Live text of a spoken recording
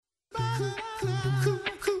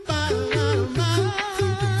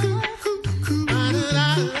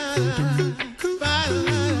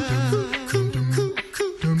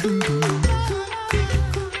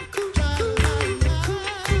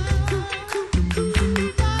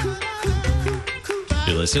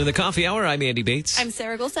listening to the Coffee Hour. I'm Andy Bates. I'm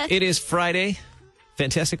Sarah Golseth. It is Friday.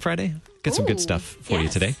 Fantastic Friday. Got some good stuff for you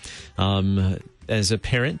today. As a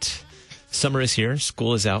parent, summer is here.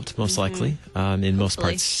 School is out, most likely, in most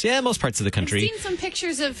parts. Yeah, most parts of the country. I've seen some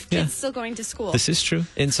pictures of kids still going to school. This is true.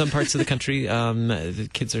 In some parts of the country, the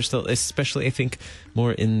kids are still, especially, I think,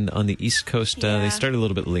 more on the East Coast. They start a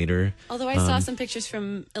little bit later. Although I saw some pictures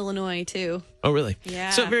from Illinois, too. Oh, really?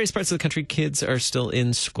 Yeah. So various parts of the country, kids are still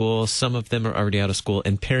in school. Some of them are already out of school.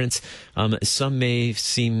 And parents, some may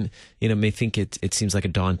think it seems like a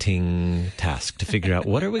daunting task to figure out,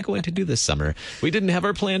 what are we going to do this summer? We didn't have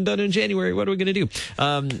our plan done in January. What are we going to do?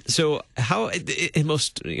 So how, in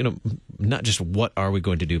most, not just what are we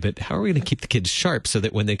going to do, but how are we going to keep the kids sharp so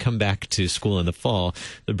that when they come back to school in the fall,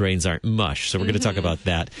 the brains aren't mush? So we're going to talk about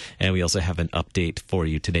that. And we also have an update for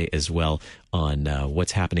you today as well on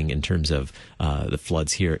what's happening in terms of the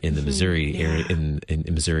floods here in the Missouri area, in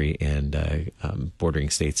Missouri and bordering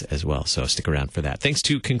states as well. So stick around for that. Thanks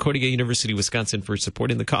to Concordia University, Wisconsin for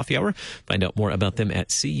supporting the Coffee Hour. Find out more about them at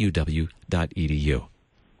cuw.edu.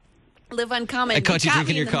 Live uncommon. I caught you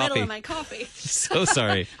drinking your coffee. coffee. Middle of my coffee. So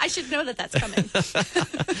sorry. I should know that that's coming.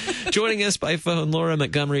 Joining us by phone, Laura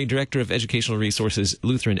Montgomery, Director of Educational Resources,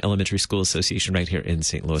 Lutheran Elementary School Association right here in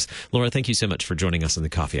St. Louis. Laura, thank you so much for joining us on the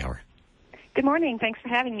Coffee Hour. Good morning. Thanks for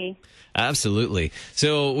having me. Absolutely.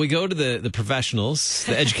 So we go to the professionals,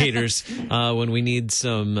 the educators, when we need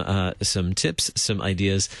some tips, some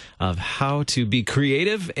ideas of how to be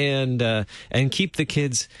creative and keep the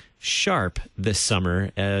kids sharp this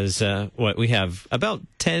summer, as we have about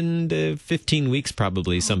 10 to 15 weeks,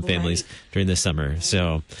 probably, some families during the summer.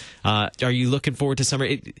 So are you looking forward to summer?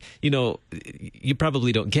 You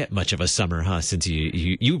probably don't get much of a summer, huh, since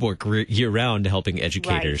you work year-round helping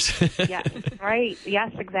educators. Right. Yeah, right.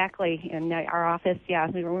 Yes, exactly. In our office,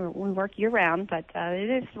 we work year-round, but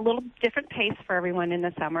it is a little different pace for everyone in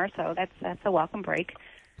the summer, so that's a welcome break.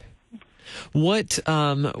 What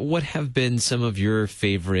have been some of your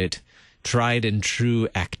favorite tried and true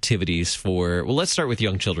activities for? Well, let's start with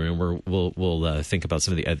young children, and we'll think about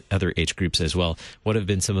some of the other age groups as well. What have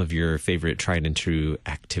been some of your favorite tried and true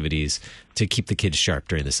activities to keep the kids sharp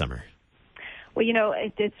during the summer? Well,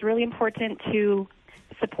 it's really important to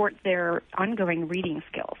support their ongoing reading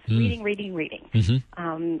skills. Reading.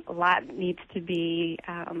 Mm-hmm. A lot needs to be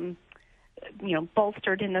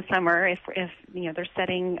bolstered in the summer if they're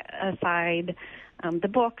setting aside the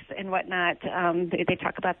books and whatnot. They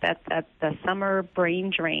talk about the summer brain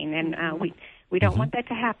drain, and we don't want that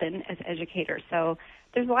to happen as educators. So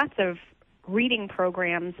there's lots of reading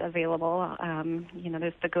programs available.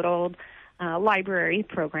 There's the good old library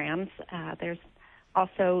programs. There's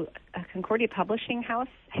also Concordia Publishing House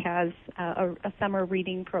has a summer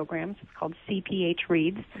reading program. It's called CPH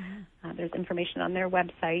Reads. There's information on their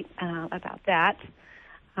website about that.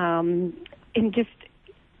 And just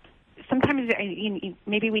sometimes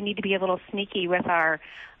maybe we need to be a little sneaky with our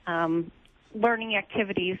learning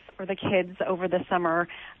activities for the kids over the summer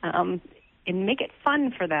and make it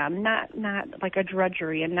fun for them, not like a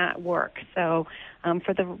drudgery and not work. So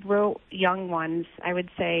for the real young ones, I would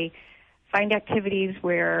say find activities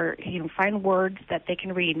where find words that they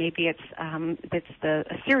can read. Maybe it's the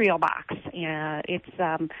cereal box. It's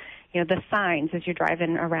the signs as you're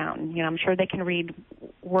driving around. I'm sure they can read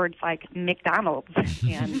words like McDonald's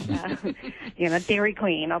and Dairy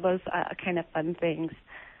Queen, all those kind of fun things.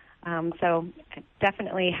 So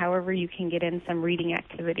definitely, however you can get in some reading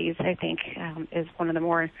activities, I think is one of the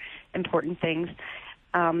more important things.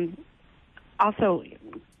 Also,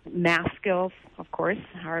 math skills, of course,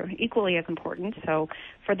 are equally as important. So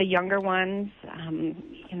for the younger ones, I'd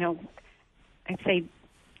say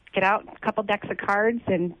get out a couple decks of cards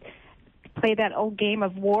and play that old game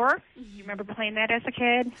of war. You remember playing that as a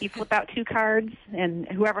kid? You flip out two cards, and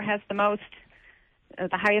whoever has the most,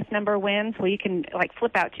 the highest number wins. Well, you can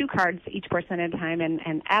flip out two cards, each person at a time,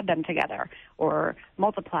 and add them together, or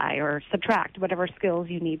multiply, or subtract, whatever skills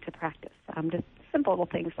you need to practice. Just simple little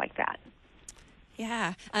things like that.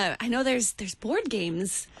 Yeah, I know there's board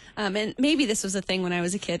games, and maybe this was a thing when I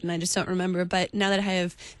was a kid and I just don't remember, but now that I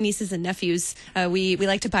have nieces and nephews, we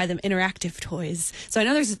like to buy them interactive toys. So I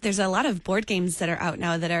know there's a lot of board games that are out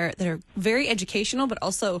now that are very educational, but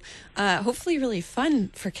also hopefully really fun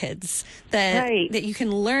for kids that you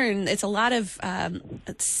can learn. It's a lot of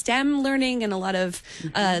STEM learning and a lot of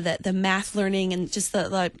the math learning and just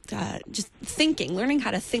just thinking, learning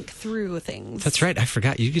how to think through things. That's right. I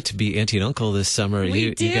forgot you get to be auntie and uncle this summer.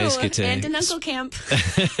 We do. You guys get to Aunt and uncle camp.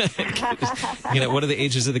 What are the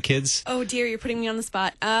ages of the kids? Oh dear, you're putting me on the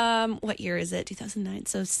spot. What year is it? 2009.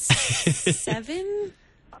 So 7,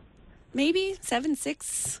 maybe 7,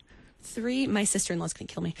 6. 3. My sister-in-law's going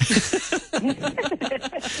to kill me.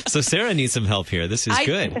 So Sarah needs some help here. This is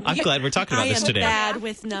good. I'm glad we're talking about this today. I am bad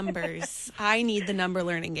with numbers. I need the number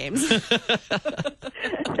learning games.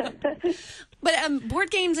 But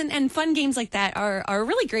board games and fun games like that are a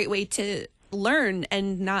really great way to learn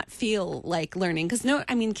and not feel like learning, because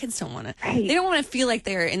kids don't want to. Right. They don't want to feel like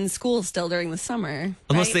they're in school still during the summer,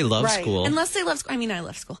 unless they love school. Unless they love school. I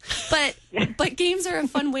love school, but games are a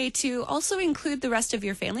fun way to also include the rest of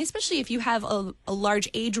your family, especially if you have a large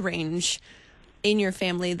age range in your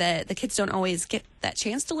family that the kids don't always get that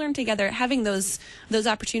chance to learn together. Having those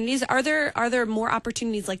opportunities, are there more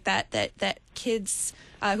opportunities like that kids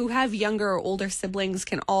who have younger or older siblings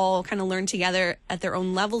can all kind of learn together at their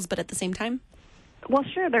own levels, but at the same time? Well,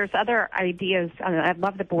 sure. There's other ideas. I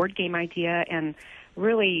love the board game idea, and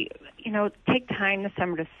really, take time this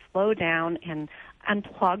summer to slow down and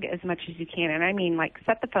unplug as much as you can. And I mean, like,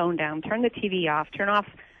 set the phone down, turn the TV off, turn off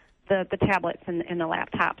the tablets and the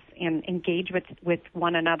laptops, and engage with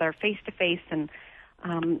one another face to face. And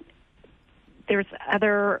there's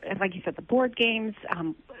other, like you said, the board games,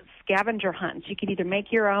 scavenger hunts. You can either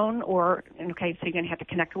make your own, so you're going to have to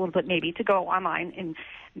connect a little bit maybe to go online and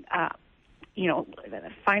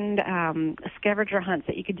find scavenger hunts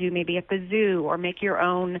that you could do maybe at the zoo, or make your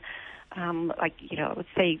own, let's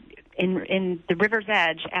say in the river's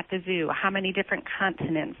edge at the zoo, how many different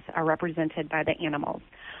continents are represented by the animals,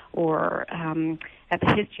 or at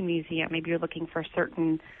the History Museum, maybe you're looking for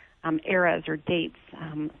certain eras or dates,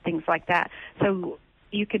 things like that. So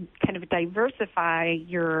you could kind of diversify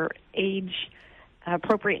your age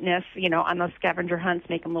appropriateness, on those scavenger hunts,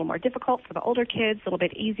 make them a little more difficult for the older kids, a little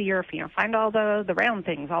bit easier if, find all the round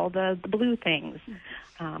things, all the blue things.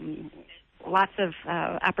 Lots of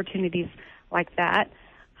opportunities like that.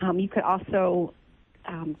 You could also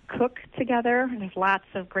cook together. There's lots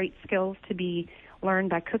of great skills to be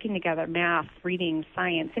learned by cooking together: math, reading,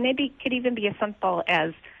 science, and maybe could even be as simple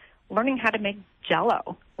as learning how to make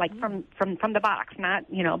Jell-O, like from the box, not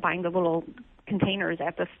buying the little containers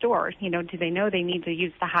at the store. Do they know they need to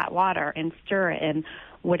use the hot water and stir it? And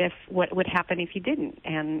what would happen if you didn't?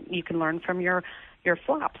 And you can learn from your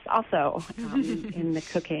flops also in the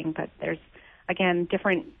cooking. But there's, again,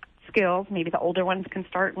 different skills. Maybe the older ones can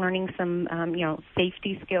start learning some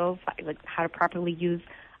safety skills, like how to properly use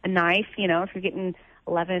a knife. If you're getting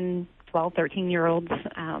 11, 12, 13-year-olds,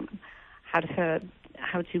 how to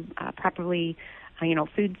properly,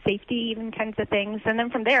 food safety, even kinds of things. And then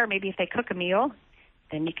from there, maybe if they cook a meal,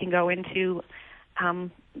 then you can go into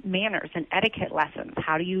manners and etiquette lessons.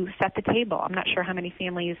 How do you set the table? I'm not sure how many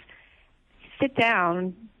families sit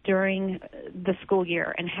down during the school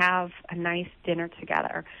year and have a nice dinner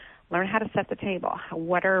together. Learn how to set the table.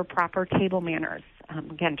 What are proper table manners?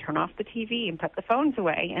 Again, turn off the TV and put the phones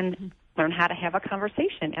away, and learn how to have a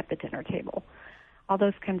conversation at the dinner table. All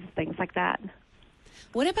those kinds of things like that.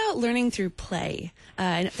 What about learning through play?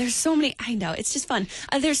 There's so many, I know, it's just fun.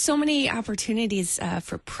 There's so many opportunities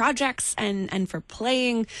for projects and for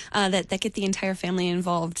playing that get the entire family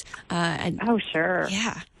involved. Oh, sure.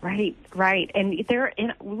 Yeah. Right. And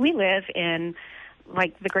we live in,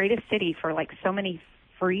 like, the greatest city for, like, so many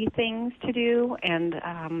free things to do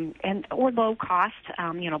or low cost,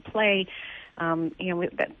 play,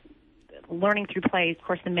 learning through play. Of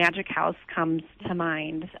course, the Magic House comes to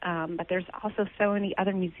mind, but there's also so many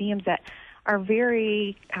other museums that are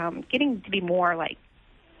very getting to be more like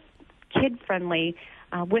kid-friendly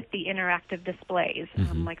with the interactive displays,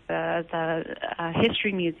 like the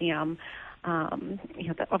History Museum.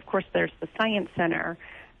 Of course, there's the Science Center,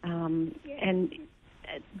 and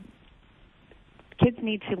kids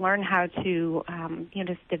need to learn how to,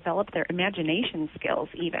 just develop their imagination skills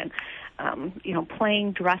even.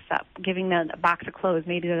 Playing dress up, giving them a box of clothes.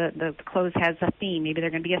 Maybe the clothes has a theme. Maybe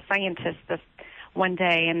they're going to be a scientist this one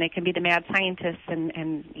day, and they can be the mad scientists,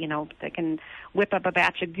 and they can whip up a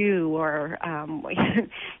batch of goo or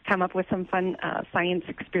come up with some fun science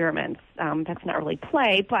experiments. That's not really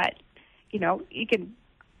play, but, you can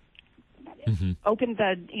open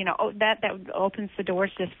the, that opens the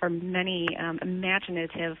doors just for many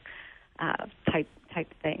imaginative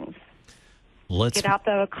type things. Get out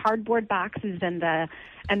the cardboard boxes and the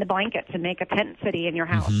blankets and make a tent city in your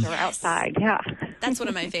house or outside. Yeah, that's one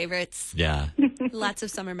of my favorites. Yeah, lots of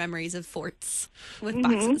summer memories of forts with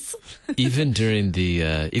boxes. Even during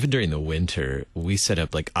the winter, we set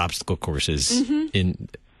up like obstacle courses in.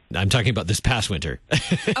 I'm talking about this past winter.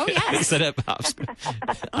 Oh, yes. Set up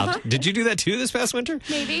Did you do that too this past winter?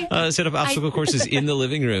 Maybe. Set up obstacle courses in the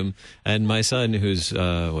living room. And my son, who's,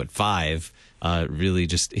 5, really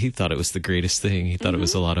he thought it was the greatest thing. He thought it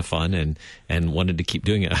was a lot of fun and wanted to keep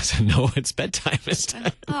doing it. I said, no, it's bedtime. It's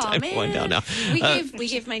time to wind down now. We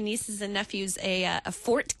gave my nieces and nephews a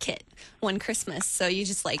fort kit one Christmas. So you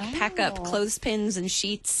just pack up clothespins and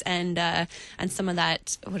sheets and some of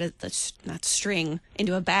that, not string,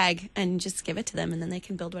 into a bag and just give it to them, and then they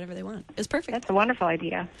can build whatever they want. It was perfect. That's a wonderful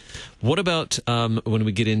idea. What about when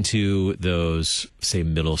we get into those, say,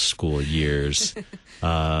 middle school years?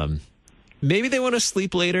 Maybe they want to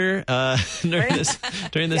sleep later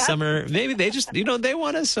during the summer. Maybe they just, they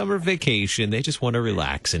want a summer vacation. They just want to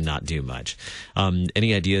relax and not do much.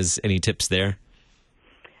 Any ideas, any tips there?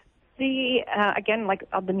 Again, like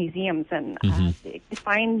of the museums, and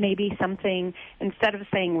find maybe something, instead of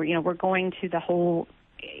saying we're going to the whole.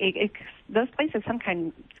 Those places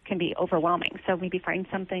sometimes can be overwhelming. So maybe find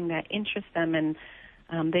something that interests them, and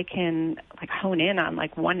they can hone in on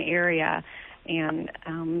one area. And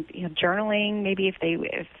journaling, maybe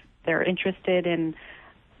if they're interested in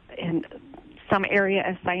some area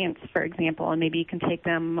of science, for example, and maybe you can take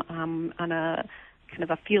them on a kind of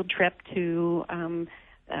a field trip to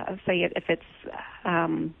say if it's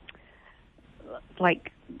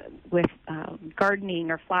with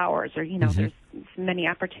gardening or flowers, or there's many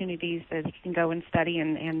opportunities that you can go and study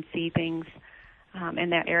and see things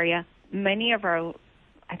in that area. Many of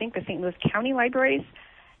I think the St. Louis County libraries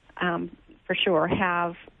for sure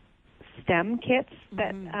have STEM kits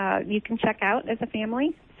that you can check out as a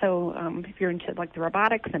family. So if you're into the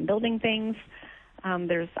robotics and building things,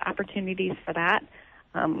 there's opportunities for that.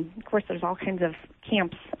 Of course, there's all kinds of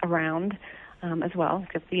camps around as well,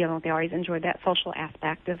 because they always enjoy that social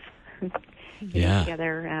aspect of getting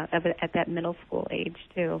together at that middle school age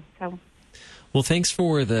too. So. Well, thanks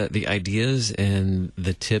for the ideas and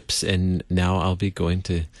the tips, and now I'll be going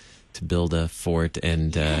to build a fort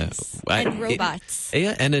and robots.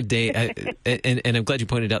 And a day. And I'm glad you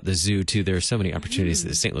pointed out the zoo too. There are so many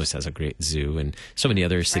opportunities. St. Louis has a great zoo, and so many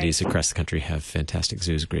other cities across the country have fantastic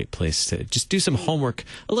zoos. A great place to just do some homework,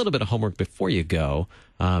 a little bit of homework before you go,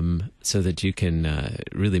 so that you can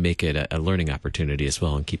really make it a learning opportunity as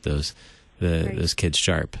well, and keep those kids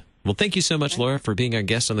sharp. Well, thank you so much, Laura, for being our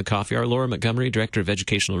guest on the Coffee Hour. Laura Montgomery, Director of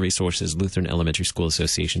Educational Resources, Lutheran Elementary School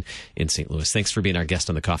Association in St. Louis. Thanks for being our guest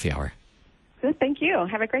on the Coffee Hour. Good, thank you.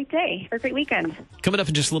 Have a great day. Have a great weekend. Coming up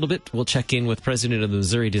in just a little bit, we'll check in with President of the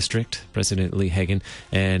Missouri District, President Lee Hagan,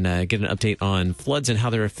 and get an update on floods and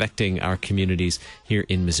how they're affecting our communities here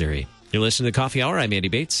in Missouri. You're listening to the Coffee Hour. I'm Andy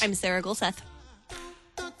Bates. I'm Sarah Gulseth.